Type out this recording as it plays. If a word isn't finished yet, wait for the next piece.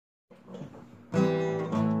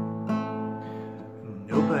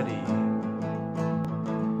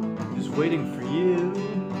waiting for you.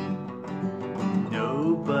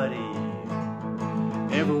 Nobody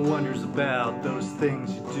ever wonders about those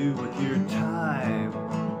things you do with your time.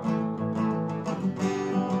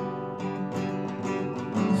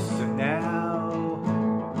 So now,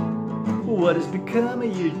 what has become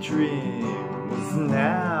of your dreams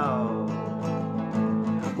now?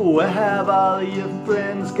 Where have all of your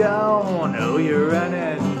friends gone? Oh, you're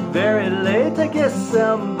running very late. I guess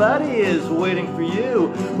somebody is waiting for you.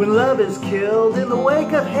 When love is killed in the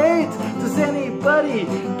wake of hate, does anybody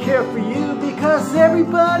care for you? Because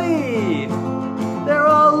everybody, they're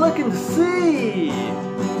all looking to see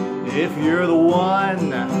if you're the one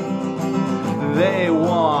they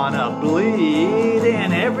wanna bleed.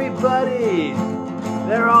 And everybody,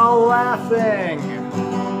 they're all laughing.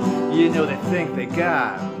 You know, they think they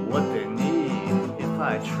got what they need. If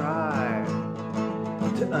I try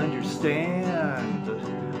to understand,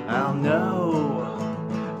 I'll know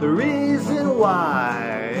the reason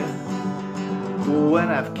why. When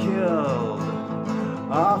I've killed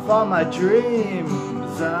off all my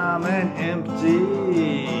dreams, I'm an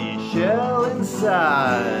empty shell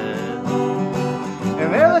inside.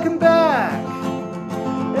 And they're looking back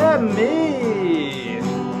at me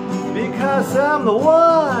because I'm the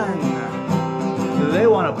one they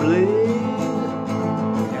want to bleed.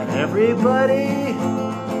 And everybody,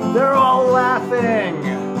 they're all laughing.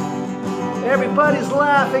 Everybody's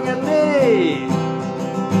laughing at me.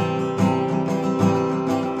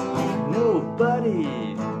 Nobody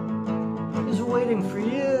is waiting for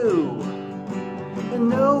you. And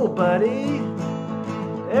nobody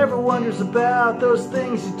ever wonders about those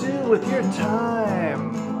things you do with your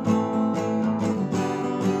time.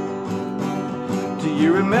 Do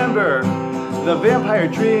you remember the vampire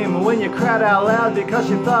dream when you cried out loud because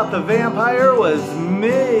you thought the vampire was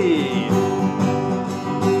me?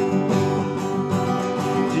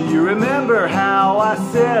 Do you remember how I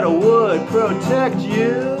said I would protect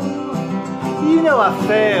you? You know I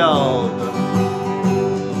failed.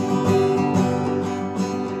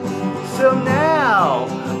 So now,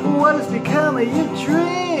 what has become of your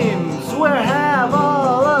dreams? Where have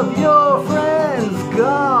all of your friends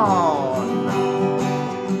gone?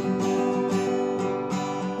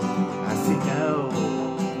 I see no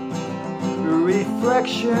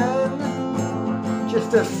reflection,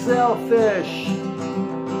 just a selfish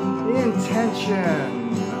intention.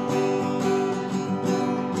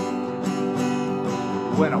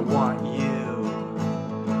 When I want you,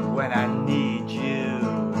 when I need you,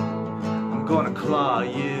 I'm gonna claw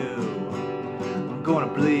you, I'm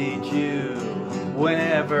gonna bleed you.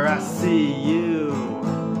 Whenever I see you,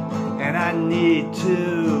 and I need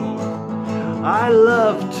to, I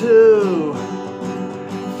love to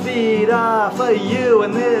feed off of you.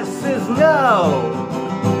 And this is no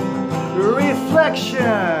reflection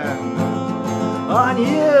on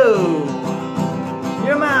you.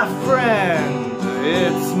 You're my friend.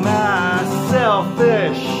 It's my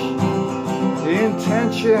selfish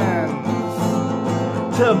intentions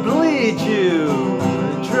to bleed you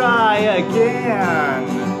dry again,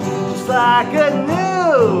 just like a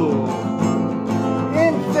new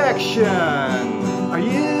infection. Are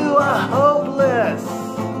you a hopeless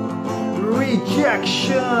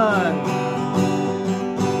rejection?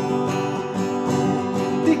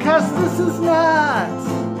 Because this is not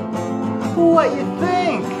what you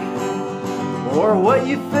think, or what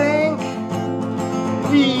you think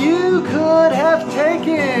you could have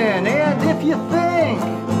taken. And if you think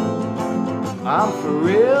I'm for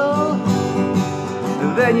real,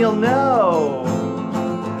 then you'll know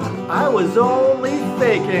I was only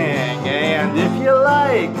faking. And if you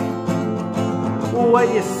like what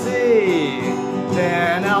you see,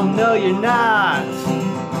 then I'll know you're not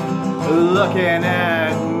looking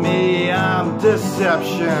at me. I'm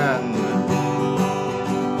deception.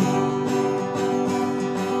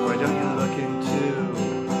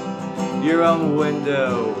 Your own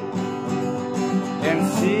window and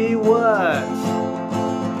see what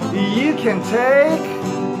you can take.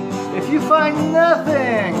 If you find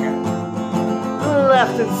nothing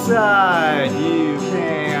left inside, you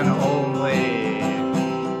can only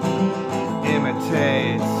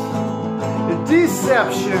imitate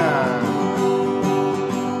deception.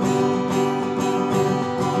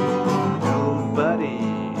 Nobody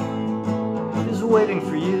is waiting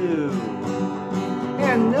for you.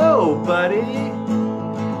 And nobody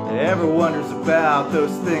ever wonders about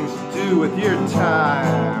those things you do with your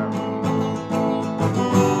time.